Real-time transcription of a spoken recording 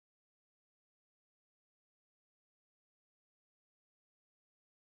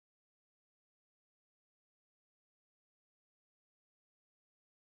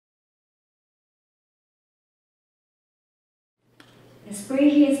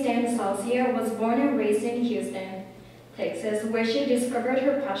Esprit Saucier was born and raised in Houston, Texas, where she discovered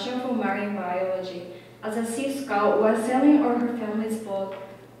her passion for marine biology as a Sea Scout while sailing on her family's boat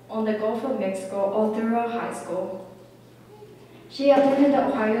on the Gulf of Mexico all throughout high school. She attended the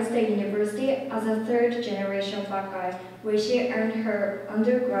Ohio State University as a third-generation Buckeye, where she earned her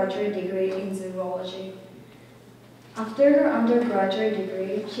undergraduate degree in zoology. After her undergraduate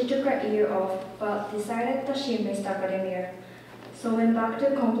degree, she took a year off but decided that she missed academia, so went back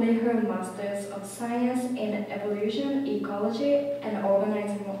to complete her Master's of Science in Evolution, Ecology, and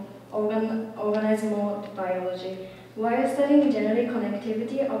Organismal Biology, while studying genetic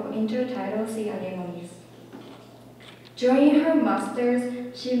connectivity of intertidal sea anemones. During her Master's,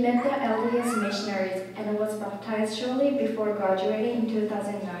 she met the LDS missionaries and was baptized shortly before graduating in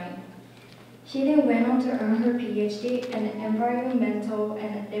 2009. She then went on to earn her PhD in Environmental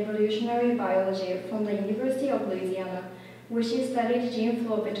and Evolutionary Biology from the University of Louisiana, where she studied gene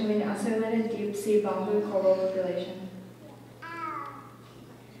flow between isolated deep-sea bamboo coral population.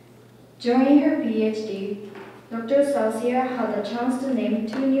 During her PhD, Dr. Saucier had the chance to name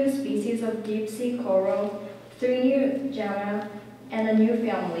 2 new species of deep-sea coral, 3 new genera, and a new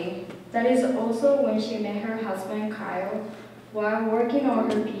family. That is also when she met her husband Kyle while working on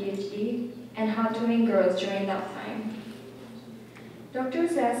her PhD and had twin girls during that time. Dr.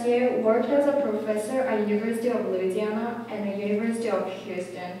 Saucier worked as a professor at University of Louisiana and the University of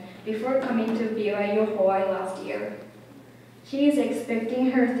Houston before coming to BYU Hawaii last year. She is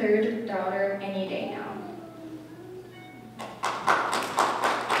expecting her 3rd daughter any day now.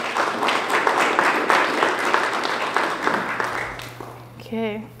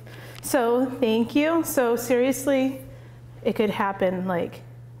 Okay, so thank you. So seriously, it could happen like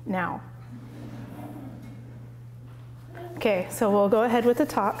now. Okay, so we'll go ahead with the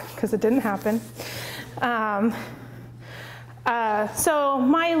talk because it didn't happen. So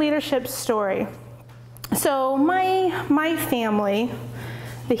my leadership story. So my family,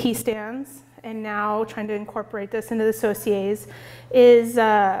 the He Stands, and now trying to incorporate this into the Sauciers, is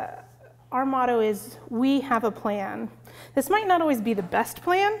our motto is, we have a plan. This might not always be the best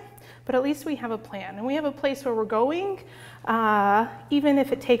plan, but at least we have a plan. And we have a place where we're going, even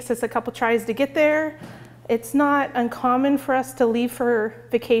if it takes us a couple tries to get there. It's not uncommon for us to leave for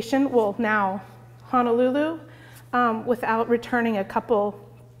vacation, well now, Honolulu, without returning a couple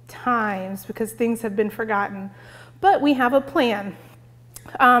times because things have been forgotten. But we have a plan.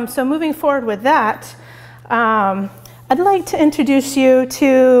 So moving forward with that, I'd like to introduce you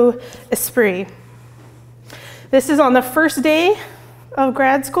to Esprit. This is on the first day of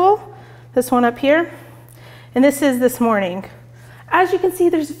grad school, this one up here, and this is this morning. As you can see,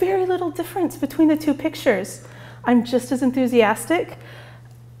 there's very little difference between the 2 pictures. I'm just as enthusiastic.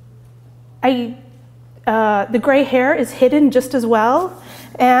 The gray hair is hidden just as well,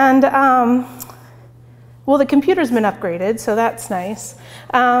 and well, the computer's been upgraded, so that's nice.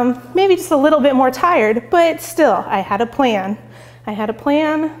 Maybe just a little bit more tired, but still, I had a plan. I had a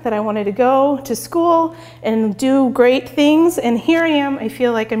plan that I wanted to go to school and do great things, and here I am. I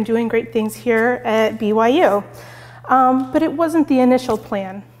feel like I'm doing great things here at BYU. But it wasn't the initial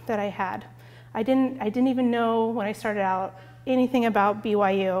plan that I had. I didn't even know when I started out anything about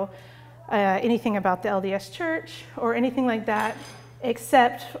BYU, anything about the LDS Church, or anything like that,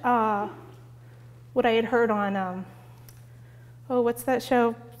 except what I had heard on, oh, what's that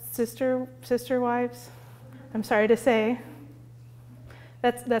show? Sister Wives? I'm sorry to say.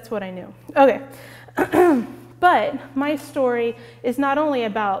 That's what I knew. Okay. But my story is not only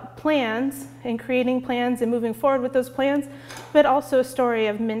about plans and creating plans and moving forward with those plans, but also a story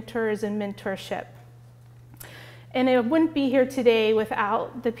of mentors and mentorship. And I wouldn't be here today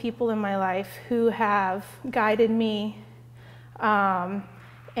without the people in my life who have guided me and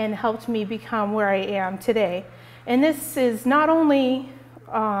helped me become where I am today. And this is not only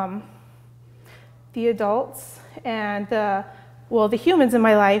the adults and the humans in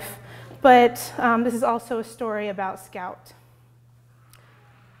my life, but this is also a story about Scout.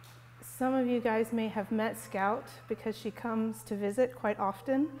 Some of you guys may have met Scout because she comes to visit quite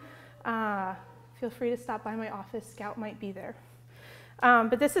often. Feel free to stop by my office. Scout might be there.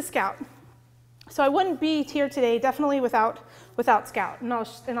 But this is Scout. So I wouldn't be here today definitely without Scout, and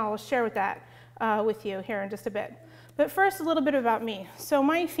I'll share with you here in just a bit. But first, a little bit about me. So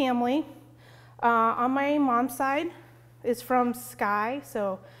my family, on my mom's side, is from Skye,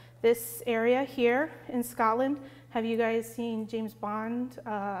 so this area here in Scotland. Have you guys seen James Bond?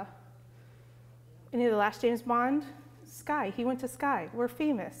 Any of the last James Bond? Skye, he went to Skye. We're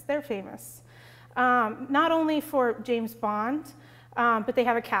famous, they're famous. Not only for James Bond, but they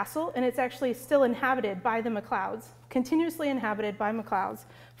have a castle, and it's actually still inhabited by the MacLeods continuously inhabited by McLeods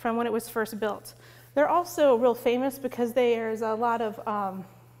from when it was first built. They're also real famous because there's a lot of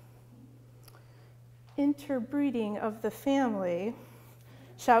interbreeding of the family,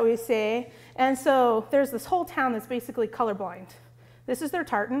 shall we say. And so there's this whole town that's basically colorblind. This is their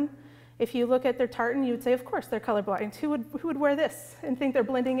tartan. If you look at their tartan, you would say, of course, they're colorblind. Who would wear this and think they're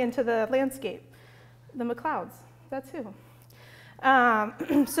blending into the landscape? The McLeods, that's who.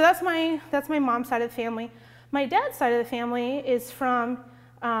 So that's my mom's side of the family. My dad's side of the family is from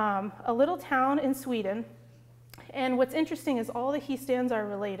a little town in Sweden. And what's interesting is all the Heastands are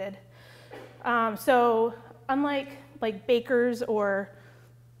related. So unlike like bakers or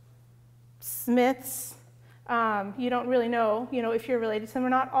smiths, you don't really know, if you're related to them or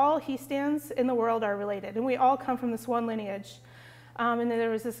not. All Heastands in the world are related, and we all come from this one lineage. And then there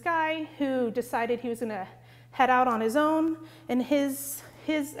was this guy who decided he was going to head out on his own, and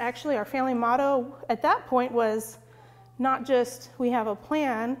actually our family motto at that point was not just we have a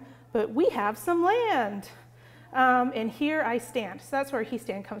plan, but we have some land. And here I stand. So that's where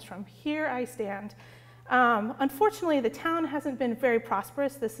Heastand comes from. Here I stand. Unfortunately, the town hasn't been very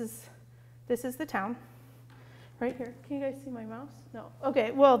prosperous. This is the town. Right here. Can you guys see my mouse? No. Okay,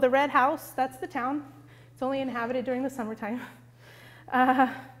 well, the red house, that's the town. It's only inhabited during the summertime.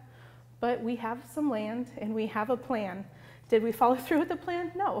 But we have some land and we have a plan. Did we follow through with the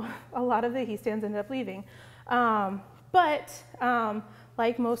plan? No. A lot of the Heastands ended up leaving. But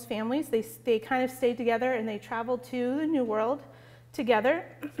like most families, they kind of stayed together and they traveled to the New World together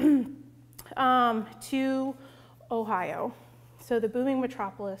to Ohio. So the booming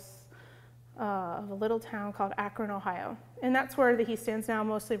metropolis of a little town called Akron, Ohio. And that's where the Heastands now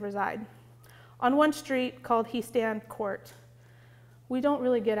mostly reside. On one street called Heastand Court. We don't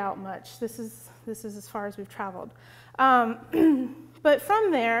really get out much. This is as far as we've traveled. But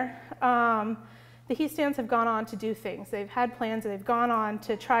from there, the Heastands have gone on to do things. They've had plans, and they've gone on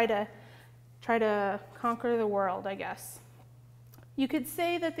to try to conquer the world, I guess. You could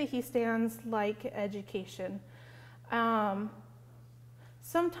say that the Heastands like education.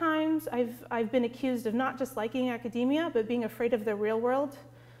 Sometimes I've been accused of not just liking academia, but being afraid of the real world.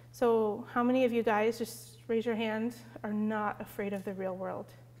 So how many of you guys, just raise your hand, are not afraid of the real world?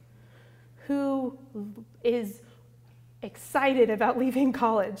 Who is excited about leaving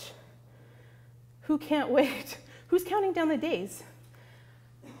college? Who can't wait? Who's counting down the days?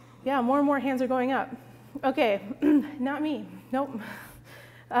 Yeah, more and more hands are going up. Okay, not me, nope.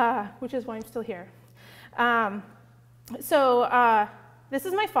 Which is why I'm still here. This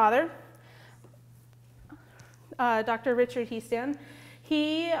is my father, Dr. Richard Heastand.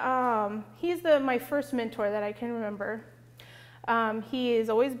 He's my first mentor that I can remember. He has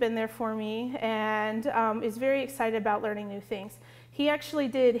always been there for me and is very excited about learning new things. He actually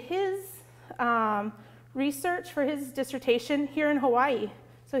did his research for his dissertation here in Hawaii.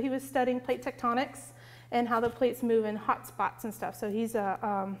 So he was studying plate tectonics and how the plates move in hot spots and stuff. So he's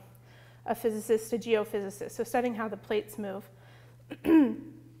a physicist, a geophysicist, so studying how the plates move.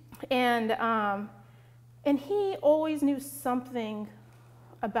 And he always knew something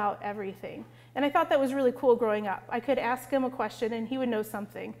about everything. And I thought that was really cool growing up. I could ask him a question and he would know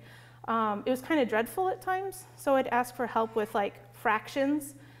something. It was kind of dreadful at times, so I'd ask for help with like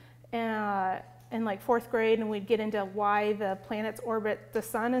fractions in like 4th grade, and we'd get into why the planets orbit the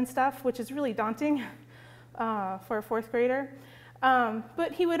sun and stuff, which is really daunting for a 4th grader.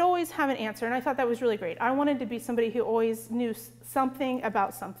 But he would always have an answer, and I thought that was really great. I wanted to be somebody who always knew something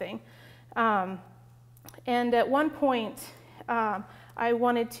about something. And at one point, I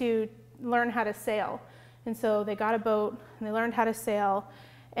wanted to learn how to sail. And so they got a boat, and they learned how to sail,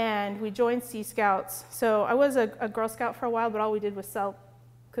 and we joined Sea Scouts. So I was a Girl Scout for a while, but all we did was sell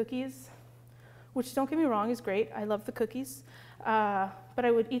cookies, which, don't get me wrong, is great. I love the cookies. But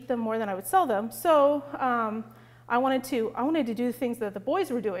I would eat them more than I would sell them. So I wanted to do the things that the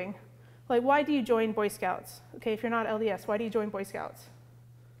boys were doing. Like, why do you join Boy Scouts? Okay, if you're not LDS, why do you join Boy Scouts?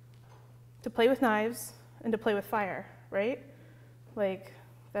 To play with knives and to play with fire, right? Like,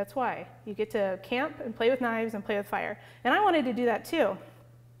 that's why. You get to camp and play with knives and play with fire. And I wanted to do that too.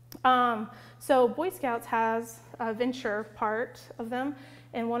 So Boy Scouts has a venture part of them,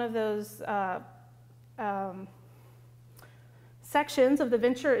 and one of those sections of the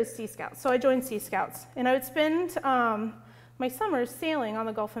venture is Sea Scouts. So I joined Sea Scouts, and I would spend my summers sailing on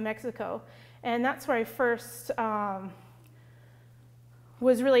the Gulf of Mexico, and that's where I first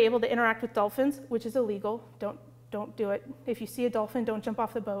was really able to interact with dolphins, which is illegal. Don't do it. If you see a dolphin, don't jump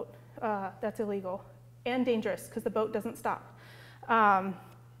off the boat. That's illegal and dangerous because the boat doesn't stop.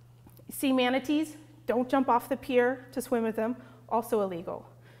 Sea manatees, don't jump off the pier to swim with them, also illegal.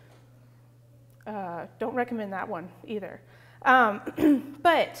 Don't recommend that one either.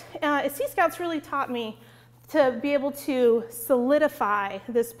 But Sea Scouts really taught me to be able to solidify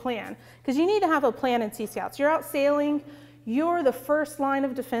this plan, because you need to have a plan in Sea Scouts. You're out sailing, you're the first line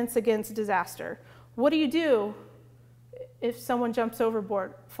of defense against disaster. What do you do if someone jumps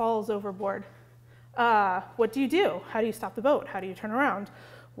overboard, falls overboard? What do you do? How do you stop the boat? How do you turn around?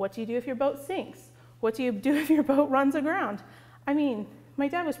 What do you do if your boat sinks? What do you do if your boat runs aground? I mean, my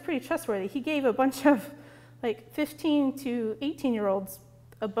dad was pretty trustworthy. He gave a bunch of like 15 to 18-year-olds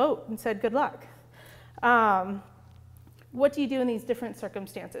a boat and said, good luck. What do you do in these different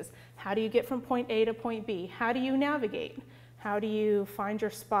circumstances? How do you get from point A to point B? How do you navigate? How do you find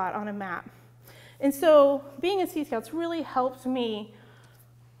your spot on a map? And so being a Sea Scouts really helped me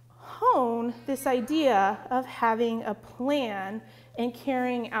hone this idea of having a plan and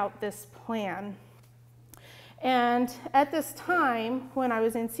carrying out this plan. And at this time, when I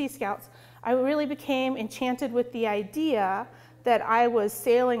was in Sea Scouts, I really became enchanted with the idea that I was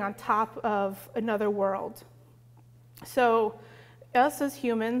sailing on top of another world. So us as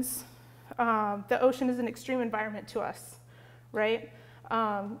humans, the ocean is an extreme environment to us, right?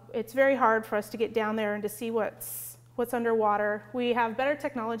 It's very hard for us to get down there and to see what's underwater. We have better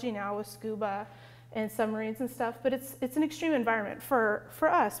technology now with scuba and submarines and stuff, but it's an extreme environment for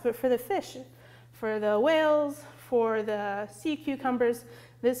us, but for the fish, for the whales, for the sea cucumbers,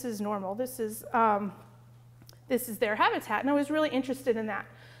 this is normal. This is their habitat, and I was really interested in that.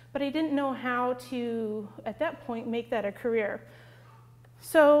 But I didn't know how to, at that point, make that a career.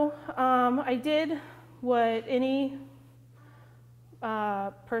 So I did what any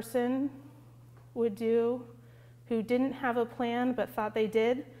person would do who didn't have a plan but thought they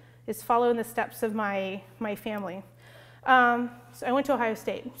did, is follow in the steps of my family. So I went to Ohio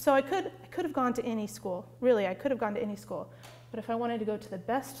State. So I could have gone to any school. Really, I could have gone to any school. But if I wanted to go to the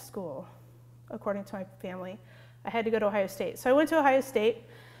best school, according to my family, I had to go to Ohio State. So I went to Ohio State.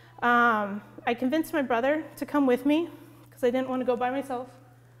 I convinced my brother to come with me because I didn't want to go by myself.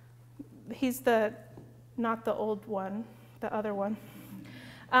 He's not the old one, the other one.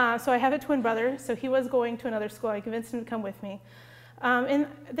 So I have a twin brother, so he was going to another school. I convinced him to come with me. And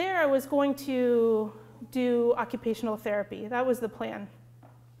there I was going to do occupational therapy. That was the plan.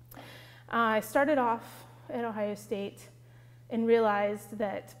 I started off at Ohio State and realized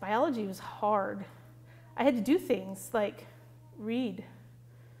that biology was hard. I had to do things like read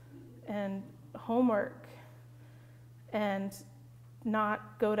and homework and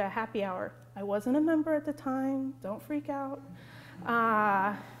not go to happy hour. I wasn't a member at the time, don't freak out.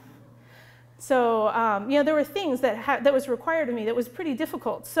 There were things that was required of me that was pretty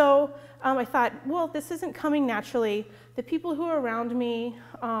difficult. So I thought, well, this isn't coming naturally. The people who are around me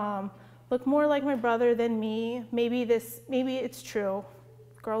look more like my brother than me. Maybe it's true.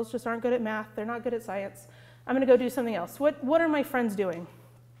 Girls just aren't good at math. They're not good at science. I'm going to go do something else. What are my friends doing?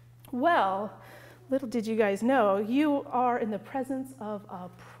 Well, little did you guys know, you are in the presence of a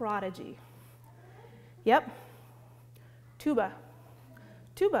prodigy. Yep, tuba.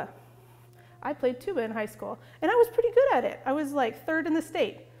 I played tuba in high school, and I was pretty good at it. I was like third in the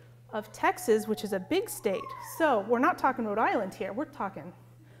state of Texas, which is a big state. So we're not talking Rhode Island here. We're talking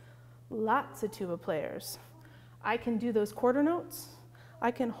lots of tuba players. I can do those quarter notes.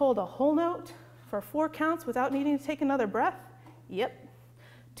 I can hold a whole note for 4 counts without needing to take another breath. Yep,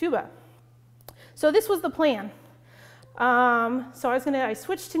 tuba. So this was the plan. I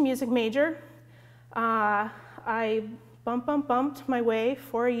switched to music major. I bumped my way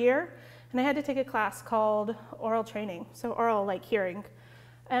for a year, and I had to take a class called oral training, so oral like hearing.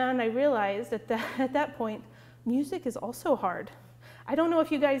 And I realized at that point, music is also hard. I don't know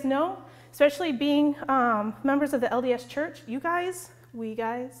if you guys know, especially being members of the LDS Church, we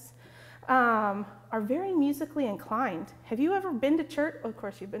guys, are very musically inclined. Have you ever been to church? Of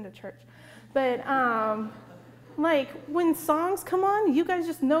course you've been to church. But like when songs come on, you guys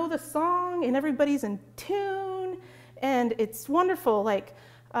just know the song and everybody's in tune and it's wonderful. Like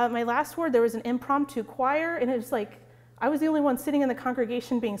my last word, there was an impromptu choir and it was like, I was the only one sitting in the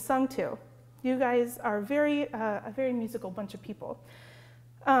congregation being sung to. You guys are a very musical bunch of people.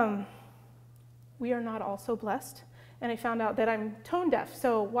 We are not all so blessed. And I found out that I'm tone deaf.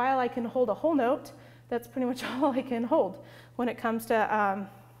 So while I can hold a whole note, that's pretty much all I can hold when it comes to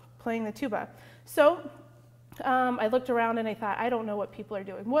playing the tuba. So I looked around and I thought, I don't know what people are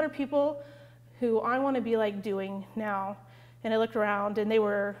doing. What are people who I want to be like doing now? And I looked around and they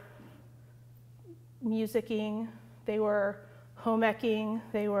were musicking, they were home ecing,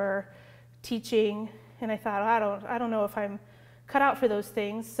 they were teaching, and I thought, I don't know if I'm cut out for those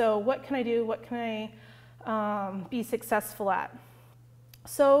things. So what can I do? What can I be successful at?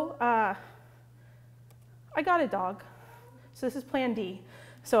 So I got a dog. So this is plan D.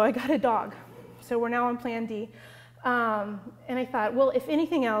 So I got a dog. So we're now on plan D. And I thought, well, if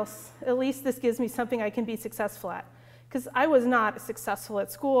anything else, at least this gives me something I can be successful at. Because I was not successful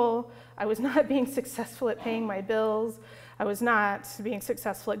at school. I was not being successful at paying my bills. I was not being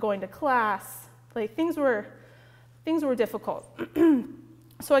successful at going to class. Like things were difficult.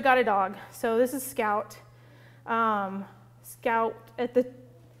 So I got a dog. So this is Scout. Scout at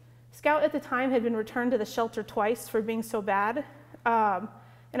the time had been returned to the shelter twice for being so bad.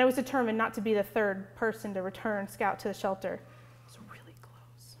 And I was determined not to be the third person to return Scout to the shelter. It was really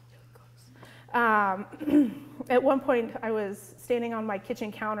close, really close. At one point, I was standing on my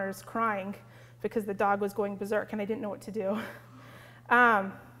kitchen counters crying because the dog was going berserk and I didn't know what to do.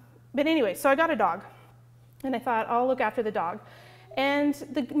 But anyway, so I got a dog. And I thought, I'll look after the dog. And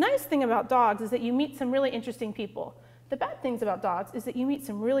the nice thing about dogs is that you meet some really interesting people. The bad things about dogs is that you meet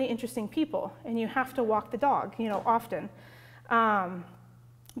some really interesting people and you have to walk the dog, often.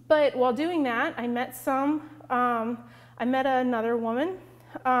 But while doing that, I met another woman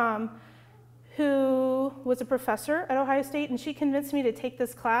who was a professor at Ohio State, and she convinced me to take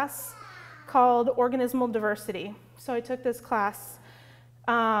this class called Organismal Diversity. So I took this class,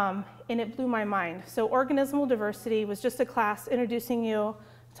 and it blew my mind. So Organismal Diversity was just a class introducing you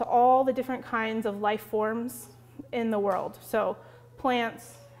to all the different kinds of life forms in the world. So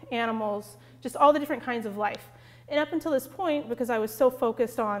plants, animals, just all the different kinds of life. And up until this point, because I was so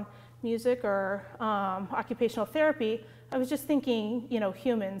focused on music or occupational therapy, I was just thinking,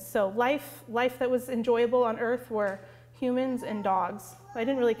 humans. So life that was enjoyable on Earth were humans and dogs. I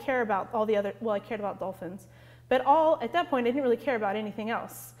didn't really care about all the other, well, I cared about dolphins. But at that point, I didn't really care about anything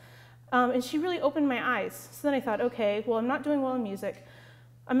else. And she really opened my eyes. So then I thought, okay, well, I'm not doing well in music.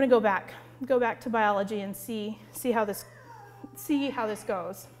 I'm going to go back to biology and see how this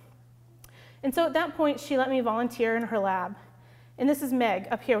goes. And so at that point, she let me volunteer in her lab. And this is Meg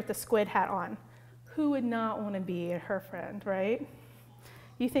up here with the squid hat on. Who would not want to be her friend, right?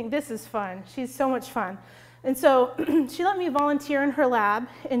 You think this is fun. She's so much fun. And so she let me volunteer in her lab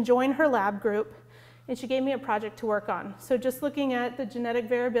and join her lab group. And she gave me a project to work on. So just looking at the genetic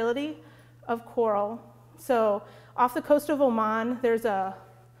variability of coral. So off the coast of Oman, there's a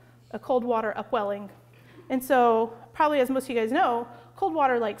cold water upwelling. And so probably, as most of you guys know, cold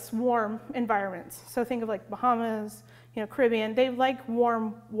water likes warm environments. So think of like Bahamas, Caribbean. They like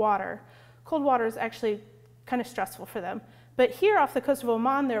warm water. Cold water is actually kind of stressful for them. But here off the coast of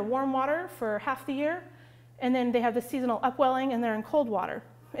Oman, they're warm water for half the year. And then they have the seasonal upwelling and they're in cold water.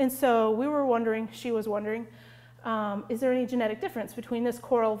 And so she was wondering, is there any genetic difference between this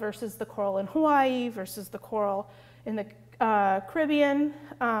coral versus the coral in Hawaii versus the coral in the Caribbean?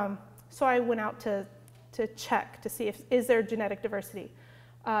 So I went out to check to see is there genetic diversity.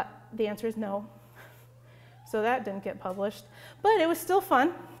 The answer is no. So that didn't get published. But it was still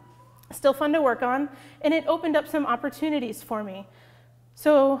fun to work on, and it opened up some opportunities for me.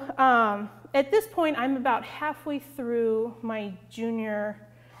 So at this point, I'm about halfway through my junior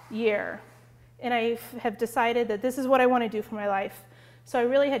year, and I have decided that this is what I want to do for my life. So I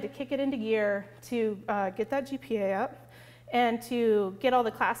really had to kick it into gear to get that GPA up and to get all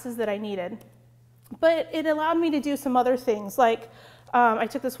the classes that I needed. But it allowed me to do some other things, like I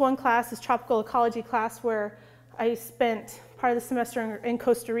took this one class, this tropical ecology class, where I spent part of the semester in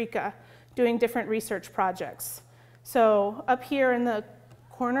Costa Rica doing different research projects. So up here in the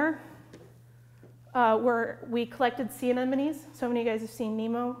corner, where we collected sea anemones. So many of you guys have seen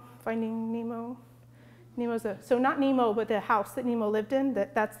Nemo, Finding Nemo. So not Nemo, but the house that Nemo lived in,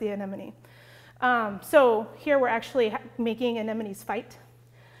 that's the anemone. So here we're actually making anemones fight.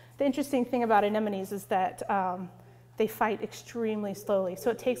 The interesting thing about anemones is that they fight extremely slowly. So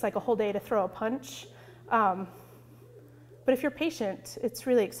it takes like a whole day to throw a punch. But if you're patient, it's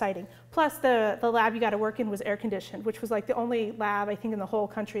really exciting. Plus, the lab you got to work in was air conditioned, which was like the only lab, I think, in the whole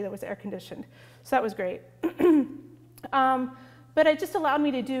country that was air conditioned. So that was great. But it just allowed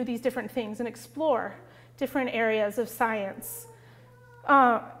me to do these different things and explore different areas of science.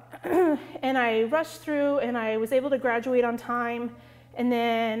 And I rushed through, and I was able to graduate on time. And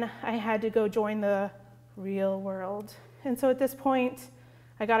then I had to go join the real world. And so at this point,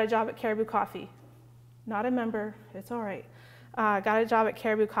 I got a job at Caribou Coffee. Not a member, it's all right. Got a job at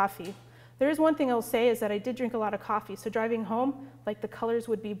Caribou Coffee. There is one thing I'll say is that I did drink a lot of coffee. So driving home, like the colors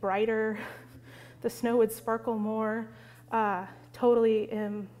would be brighter, the snow would sparkle more. Totally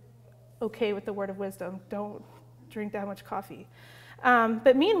am okay with the word of wisdom. Don't drink that much coffee.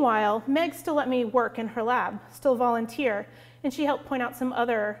 But meanwhile, Meg still let me work in her lab, still volunteer, and she helped point out some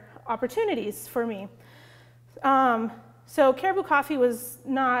other opportunities for me. So Caribou Coffee was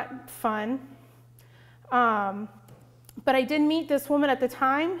not fun. But I did meet this woman at the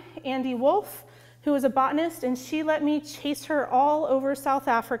time, Andy Wolf, who was a botanist, and she let me chase her all over South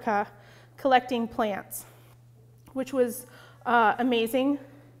Africa collecting plants, which was amazing.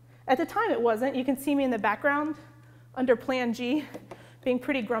 At the time, it wasn't. You can see me in the background under Plan G, being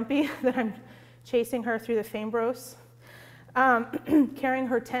pretty grumpy that I'm chasing her through the Fambros, carrying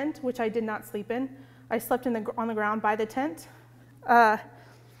her tent, which I did not sleep in. I slept on the ground by the tent.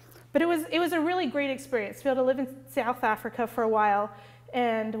 But it was a really great experience to be able to live in South Africa for a while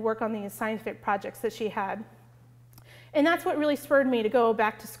and work on these scientific projects that she had. And that's what really spurred me to go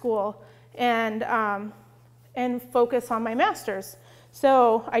back to school and focus on my master's.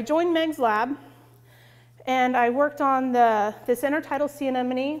 So I joined Meg's lab, and I worked on this intertidal sea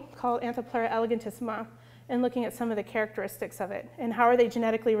anemone called Anthoplera elegantissima, and looking at some of the characteristics of it and how are they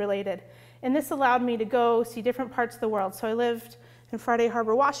genetically related. And this allowed me to go see different parts of the world. So I lived in Friday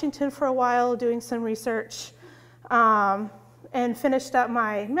Harbor, Washington for a while, doing some research, and finished up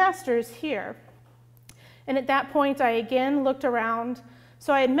my master's here. And at that point, I again looked around.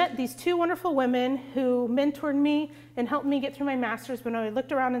 So I had met these two wonderful women who mentored me and helped me get through my master's. But when I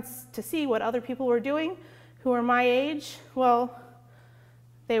looked around to see what other people were doing who were my age, well,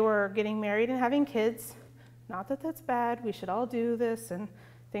 they were getting married and having kids. Not that that's bad, we should all do this and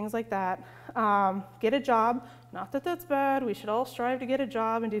things like that. Get a job, not that that's bad, we should all strive to get a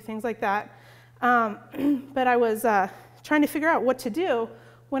job and do things like that. But I was trying to figure out what to do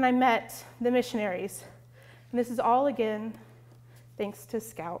when I met the missionaries. And this is all, again, thanks to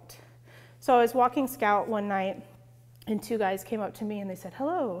Scout. So I was walking Scout one night, and two guys came up to me and they said,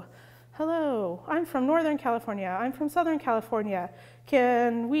 hello, I'm from Northern California, I'm from Southern California.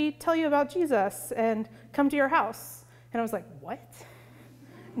 Can we tell you about Jesus and come to your house? And I was like, what?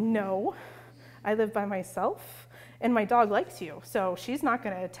 No, I live by myself, and my dog likes you, so she's not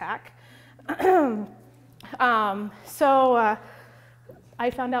going to attack. So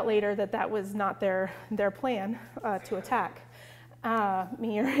I found out later that that was not their plan to attack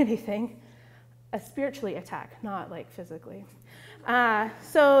me or anything. Spiritually attack, not like physically.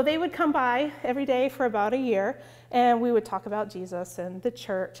 So they would come by every day for about a year, and we would talk about Jesus and the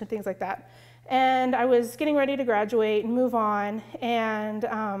church and things like that. And I was getting ready to graduate and move on,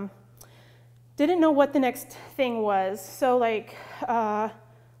 and didn't know what the next thing was. So like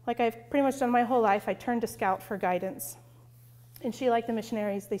I've pretty much done my whole life, I turned to Scout for guidance. And she liked the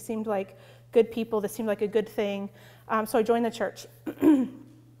missionaries. They seemed like good people. This seemed like a good thing. So I joined the church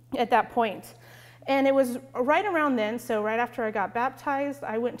at that point. And it was right around then, so right after I got baptized,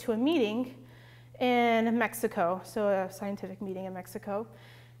 I went to a meeting in Mexico, so a scientific meeting in Mexico,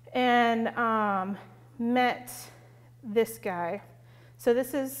 and met this guy. So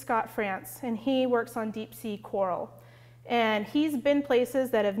this is Scott France, and he works on deep sea coral. And he's been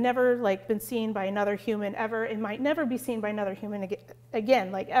places that have never been seen by another human ever. It might never be seen by another human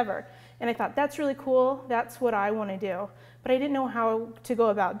again, ever. And I thought, that's really cool. That's what I want to do. But I didn't know how to go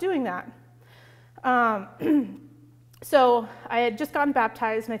about doing that. So I had just gotten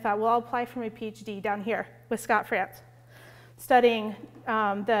baptized, and I thought, well, I'll apply for my PhD down here with Scott France, studying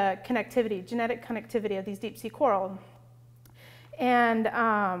the connectivity, genetic connectivity of these deep sea coral. And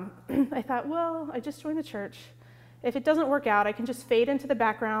I thought, well, I just joined the church. If it doesn't work out, I can just fade into the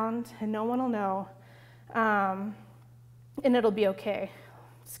background and no one will know, and it'll be okay.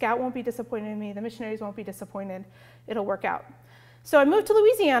 Scout won't be disappointed in me, the missionaries won't be disappointed, it'll work out. So I moved to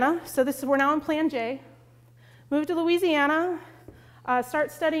Louisiana, so we're now in Plan J. Moved to Louisiana,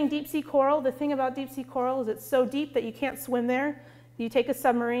 start studying deep sea coral. The thing about deep sea coral is it's so deep that you can't swim there. You take a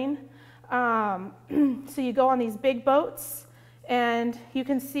submarine. So you go on these big boats, and you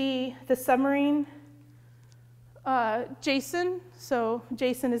can see the submarine Jason. So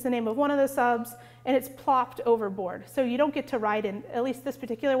Jason is the name of one of the subs, and it's plopped overboard. So you don't get to ride in, at least this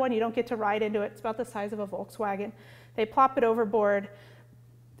particular one, you don't get to ride into it. It's about the size of a Volkswagen. They plop it overboard.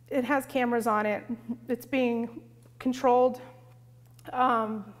 It has cameras on it. It's being controlled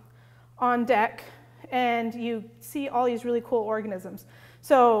on deck, and you see all these really cool organisms.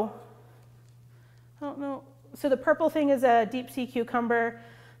 So, I don't know. So the purple thing is a deep sea cucumber.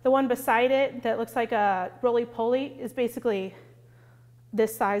 The one beside it that looks like a roly-poly is basically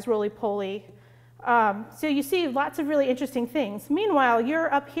this size roly-poly. So you see lots of really interesting things. Meanwhile,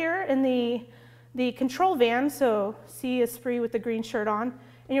 you're up here in the control van, so see Esprit with the green shirt on,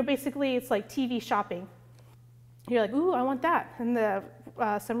 and you're basically, it's like TV shopping. You're like, ooh, I want that. And the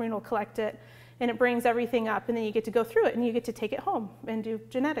submarine will collect it, and it brings everything up, and then you get to go through it, and you get to take it home and do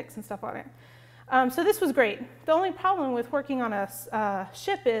genetics and stuff on it. So this was great. The only problem with working on a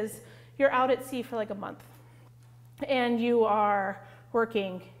ship is you're out at sea for like a month, and you are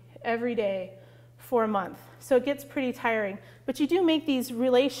working every day for a month. So it gets pretty tiring. But you do make these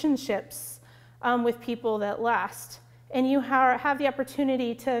relationships with people that last. And you have the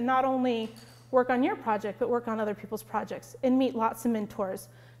opportunity to not only work on your project, but work on other people's projects and meet lots of mentors.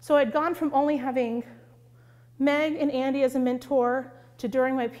 So I'd gone from only having Meg and Andy as a mentor to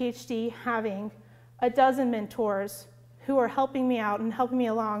during my PhD having a dozen mentors who are helping me out and helping me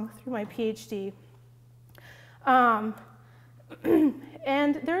along through my PhD.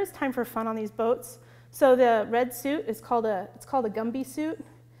 And there is time for fun on these boats. So the red suit is called a Gumby suit.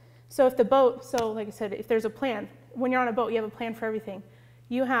 So if the boat, so like I said, if there's a plan, when you're on a boat, you have a plan for everything.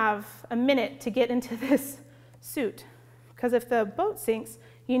 You have a minute to get into this suit. Because if the boat sinks,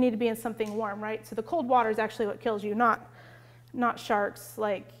 you need to be in something warm, right? So the cold water is actually what kills you, not sharks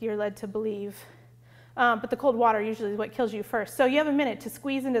like you're led to believe. But the cold water usually is what kills you first. So you have a minute to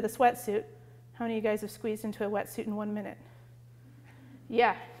squeeze into this wetsuit. How many of you guys have squeezed into a wetsuit in 1 minute?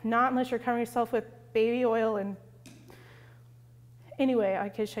 Yeah, not unless you're covering yourself with baby oil and... Anyway, I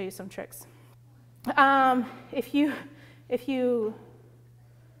could show you some tricks. If you...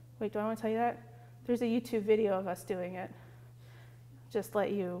 Wait, do I want to tell you that? There's a YouTube video of us doing it. Just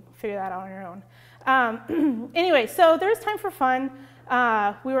let you figure that out on your own. Anyway, so there's time for fun.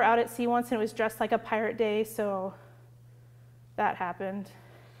 We were out at sea once and it was dressed like a pirate day, so that happened.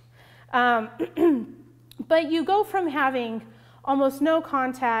 But you go from having almost no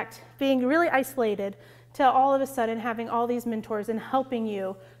contact, being really isolated, to all of a sudden having all these mentors and helping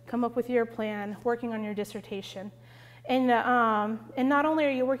you come up with your plan, working on your dissertation. And not only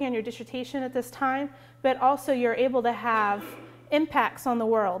are you working on your dissertation at this time, but also you're able to have impacts on the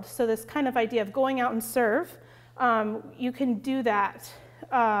world. So this kind of idea of going out and serve, you can do that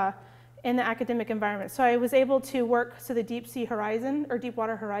in the academic environment. So I was able to work, so the Deep Sea Horizon, or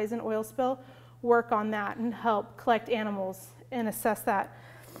Deepwater Horizon oil spill, work on that and help collect animals and assess that.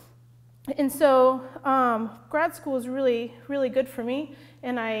 And so grad school was really, really good for me,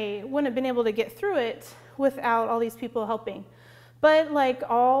 and I wouldn't have been able to get through it without all these people helping. But like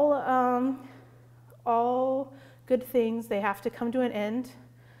all good things, they have to come to an end.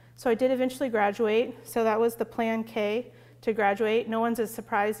 So I did eventually graduate, so that was the plan K, to graduate. No one's as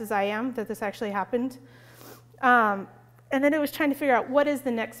surprised as I am that this actually happened. And then it was trying to figure out, what is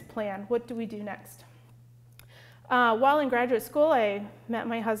the next plan? What do we do next? While in graduate school, I met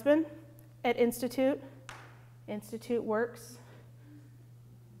my husband at Institute. Institute works.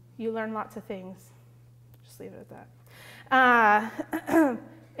 You learn lots of things. Just leave it at that.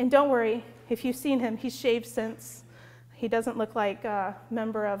 And don't worry, if you've seen him, he's shaved since. He doesn't look like a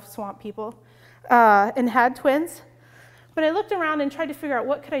member of Swamp People. And had twins. But I looked around and tried to figure out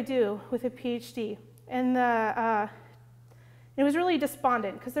what could I do with a PhD. And it was really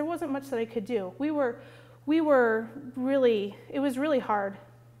despondent because there wasn't much that I could do. It was really hard.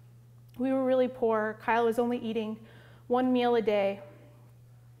 We were really poor. Kyle was only eating 1 meal a day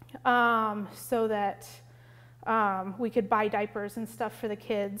so that we could buy diapers and stuff for the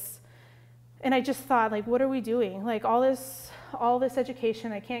kids. And I just thought, like, what are we doing? Like, all this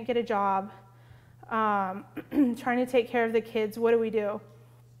education, I can't get a job, trying to take care of the kids, what do we do?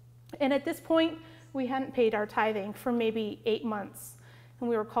 And at this point, we hadn't paid our tithing for maybe 8 months, and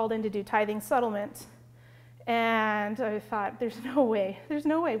we were called in to do tithing settlement. And I thought, there's no way,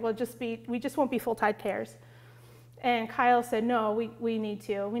 we just won't be full tithe payers. And Kyle said, no, we need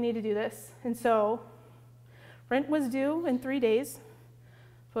to do this. And so rent was due in 3 days,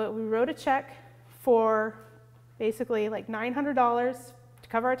 but we wrote a check for basically like $900 to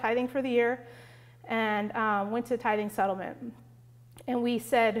cover our tithing for the year, and went to tithing settlement. And we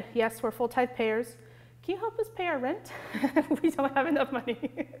said, yes, we're full tithe payers. Can you help us pay our rent? We don't have enough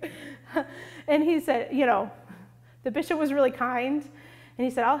money. And he said, the bishop was really kind, and he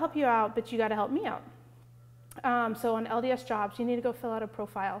said, I'll help you out, but you got to help me out. So on LDS Jobs, you need to go fill out a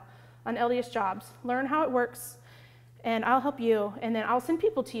profile on LDS Jobs, learn how it works, and I'll help you, and then I'll send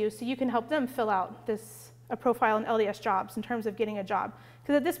people to you so you can help them fill out a profile on LDS Jobs in terms of getting a job.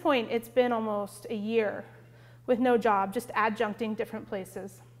 Because at this point, it's been almost a year with no job, just adjuncting different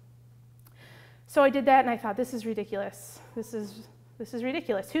places. So I did that, and I thought, this is ridiculous. This is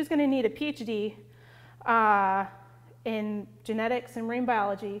ridiculous. Who's going to need a PhD in genetics and marine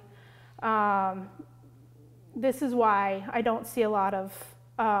biology? This is why I don't see a lot of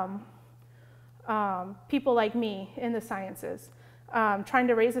people like me in the sciences, trying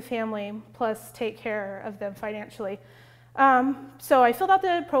to raise a family plus take care of them financially. So I filled out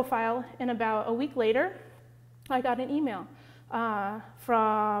the profile, and about a week later, I got an email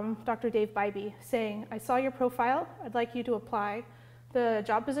from Dr. Dave Bybee saying, I saw your profile, I'd like you to apply. The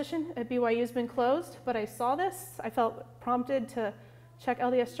job position at BYU has been closed, but I saw this. I felt prompted to check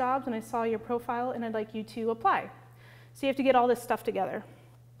LDS jobs, and I saw your profile, and I'd like you to apply. So you have to get all this stuff together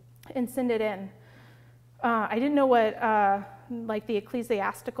and send it in. I didn't know what like the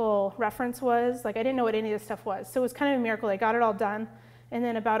ecclesiastical reference was. Like I didn't know what any of this stuff was. So it was kind of a miracle. I got it all done. And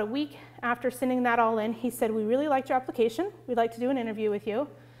then about a week after sending that all in, he said, we really liked your application. We'd like to do an interview with you.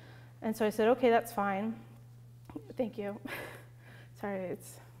 And so I said, okay, that's fine. Thank you. Sorry,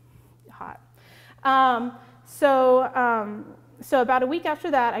 it's hot. So about a week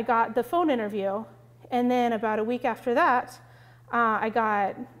after that, I got the phone interview. And then about a week after that, I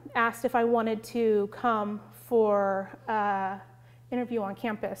got asked if I wanted to come for an interview on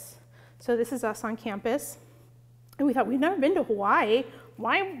campus. So this is us on campus. And we thought, we've never been to Hawaii.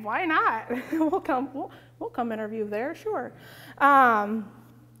 Why not? we'll come interview there, sure.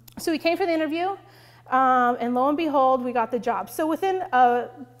 So we came for the interview, and lo and behold, we got the job. So within a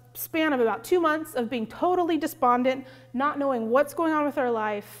span of about 2 months of being totally despondent, not knowing what's going on with our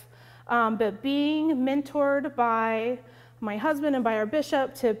life, but being mentored by my husband and by our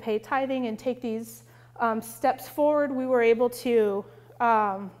bishop to pay tithing and take these steps forward, we were able to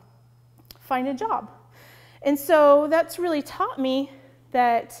find a job. And so that's really taught me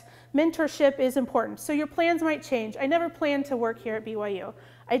that mentorship is important. So your plans might change. I never planned to work here at BYU.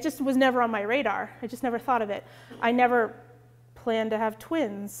 I just was never on my radar. I just never thought of it. I never planned to have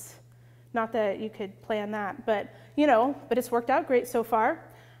twins. Not that you could plan that, but it's worked out great so far.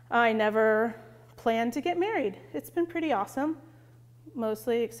 I never planned to get married. It's been pretty awesome,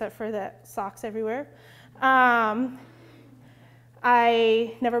 mostly except for the socks everywhere. I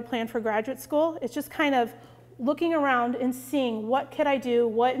never planned for graduate school. It's just kind of looking around and seeing what could I do,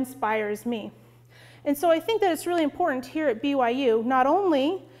 what inspires me. And so I think that it's really important here at BYU not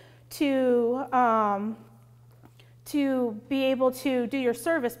only to be able to do your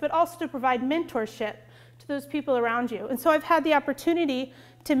service, but also to provide mentorship to those people around you. And so I've had the opportunity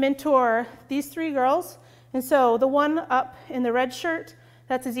to mentor these 3 girls. And so the one up in the red shirt,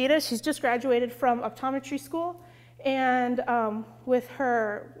 that's Azita. She's just graduated from optometry school, and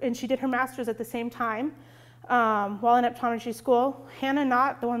she did her master's at the same time while in optometry school. Hannah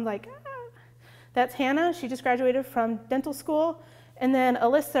Knott, the one that's Hannah. She just graduated from dental school. And then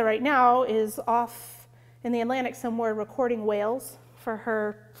Alyssa right now is off in the Atlantic somewhere recording whales for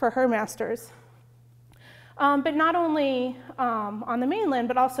her master's. But not only on the mainland,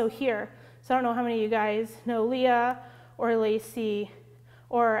 but also here. So I don't know how many of you guys know Leah or Lacey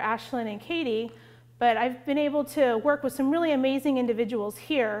or Ashlyn and Katie, but I've been able to work with some really amazing individuals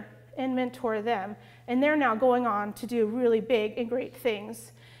here and mentor them. And they're now going on to do really big and great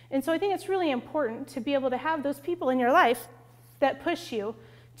things. And so I think it's really important to be able to have those people in your life that push you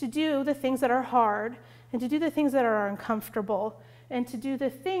to do the things that are hard and to do the things that are uncomfortable and to do the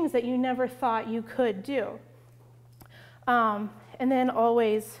things that you never thought you could do. And then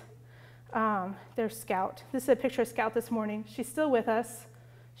always, there's Scout. This is a picture of Scout this morning. She's still with us.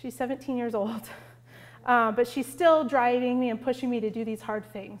 She's 17 years old. But she's still driving me and pushing me to do these hard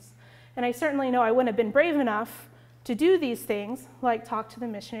things. And I certainly know I wouldn't have been brave enough to do these things, like talk to the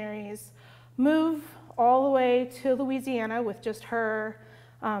missionaries, move all the way to Louisiana with just her,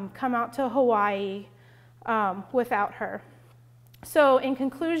 come out to Hawaii without her. So in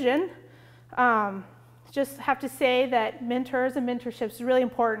conclusion, just have to say that mentors and mentorships is really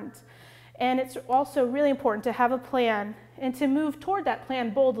important. And it's also really important to have a plan and to move toward that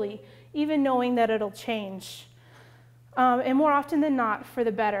plan boldly, even knowing that it'll change. And more often than not, for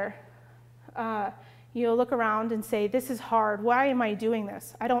the better. You'll look around and say, this is hard. Why am I doing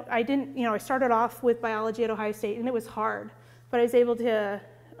this? I started off with biology at Ohio State, and it was hard. But I was able to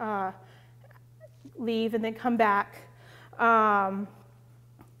leave and then come back.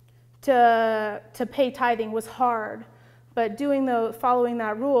 To pay tithing was hard, but following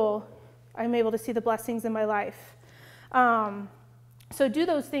that rule, I'm able to see the blessings in my life. So do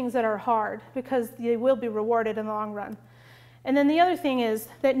those things that are hard, because they will be rewarded in the long run. And then the other thing is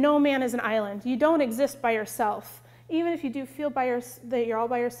that no man is an island. You don't exist by yourself. Even if you do feel that you're all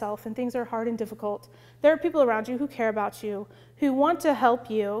by yourself and things are hard and difficult, there are people around you who care about you, who want to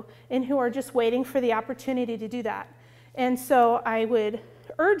help you, and who are just waiting for the opportunity to do that. And so I would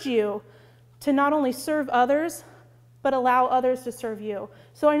urge you to not only serve others, but allow others to serve you.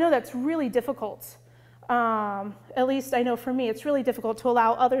 So I know that's really difficult. At least I know for me, it's really difficult to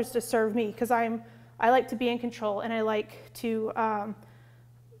allow others to serve me, because I like to be in control, and I like to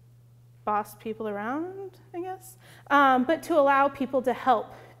boss people around, I guess. But to allow people to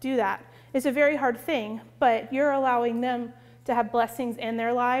help do that is a very hard thing, but you're allowing them to have blessings in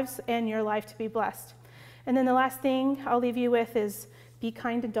their lives and your life to be blessed. And then the last thing I'll leave you with is be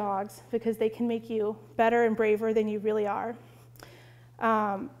kind to dogs, because they can make you better and braver than you really are.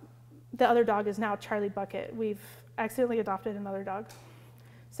 The other dog is now Charlie Bucket. We've accidentally adopted another dog.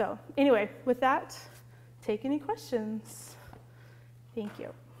 So anyway, with that, take any questions. Thank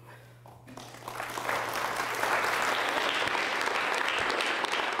you.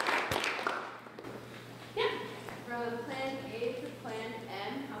 Yeah? From plan A to plan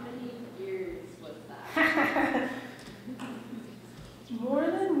M, how many years was that? More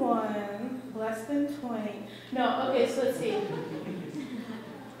than one, less than 20. No, okay, so let's see.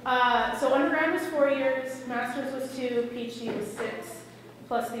 So undergrad was 4 years, master's was 2, PhD was 6,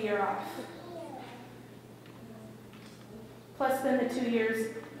 plus the year off. Plus then the 2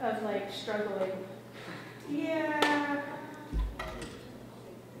 years of like struggling. Yeah,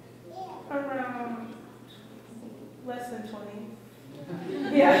 around less than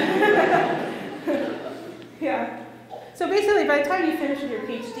 20. Yeah. Yeah. So basically, by the time you finish with your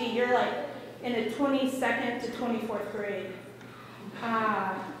PhD, you're like in the 22nd to 24th grade.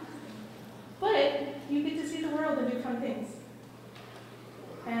 But you get to see the world and do fun things.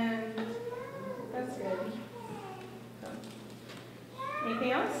 And that's good. So,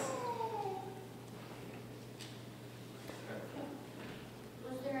 anything else?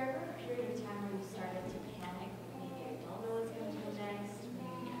 Was there ever a period of time where you started to panic? Maybe I don't know what's going to do next,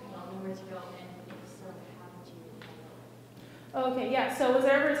 maybe I don't know where to go, and if so, how did you handle it? Okay, yeah, so was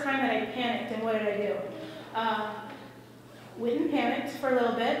there ever a time that I panicked, and what did I do? Went and panicked for a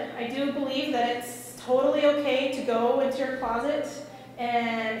little bit. I do believe that it's totally okay to go into your closet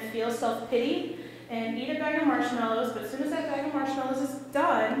and feel self-pity and eat a bag of marshmallows, but as soon as that bag of marshmallows is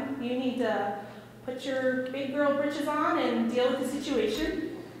done, you need to put your big girl britches on and deal with the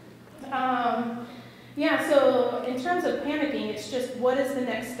situation. Yeah, so in terms of panicking, it's just what is the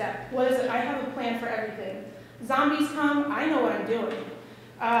next step? What is it? I have a plan for everything. Zombies come, I know what I'm doing.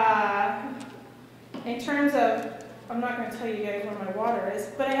 In terms of, I'm not going to tell you guys where my water is,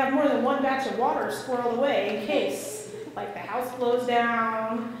 but I have more than one batch of water squirreled away in case, like the house blows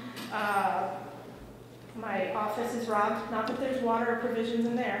down, my office is robbed. Not that there's water or provisions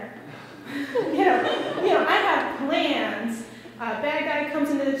in there. you know, I have plans. A bad guy comes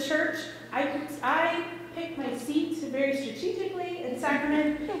into the church. I pick my seat very strategically in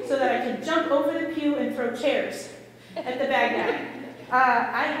sacrament so that I can jump over the pew and throw chairs at the bad guy.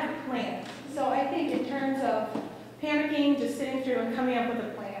 I have a plan. So I think in terms of panicking, just sitting through and coming up with a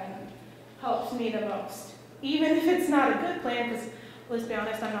plan helps me the most. Even if it's not a good plan, because let's be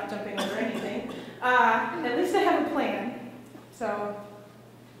honest, I'm not jumping over anything. At least I have a plan. So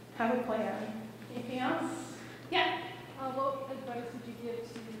have a plan. Anything else? Yeah? What advice would you give to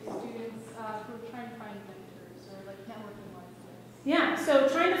students who are trying to find mentors or like networking like this? Yeah, so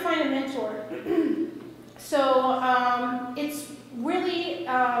trying to find a mentor. So it's really,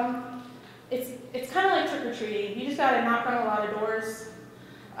 it's kind of like trick-or-treating. You just got to knock on a lot of doors.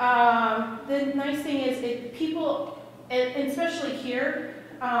 The nice thing is people, and especially here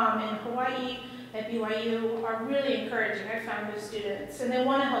in Hawaii, at BYU, are really encouraging. I found with students, and they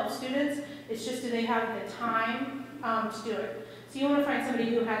want to help students. It's just, do they have the time to do it? So you want to find somebody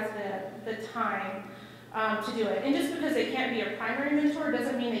who has the time to do it. And just because they can't be your primary mentor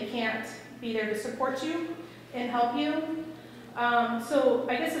doesn't mean they can't be there to support you and help you. So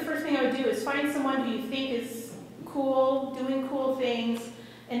I guess the first thing I would do is find someone who you think is cool, doing cool things,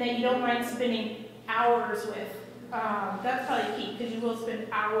 and that you don't mind spending hours with. That's probably key, because you will spend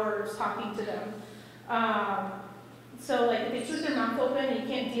hours talking to them. So like if they choose their mouth open and you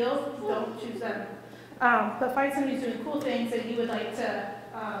can't deal, don't choose them. But find somebody who's doing cool things that you would like to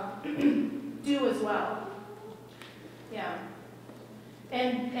do as well. Yeah.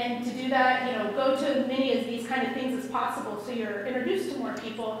 And to do that, go to as many of these kind of things as possible so you're introduced to more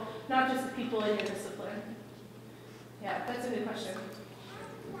people, not just the people in your discipline. Yeah, that's a good question.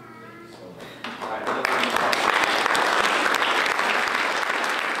 All right.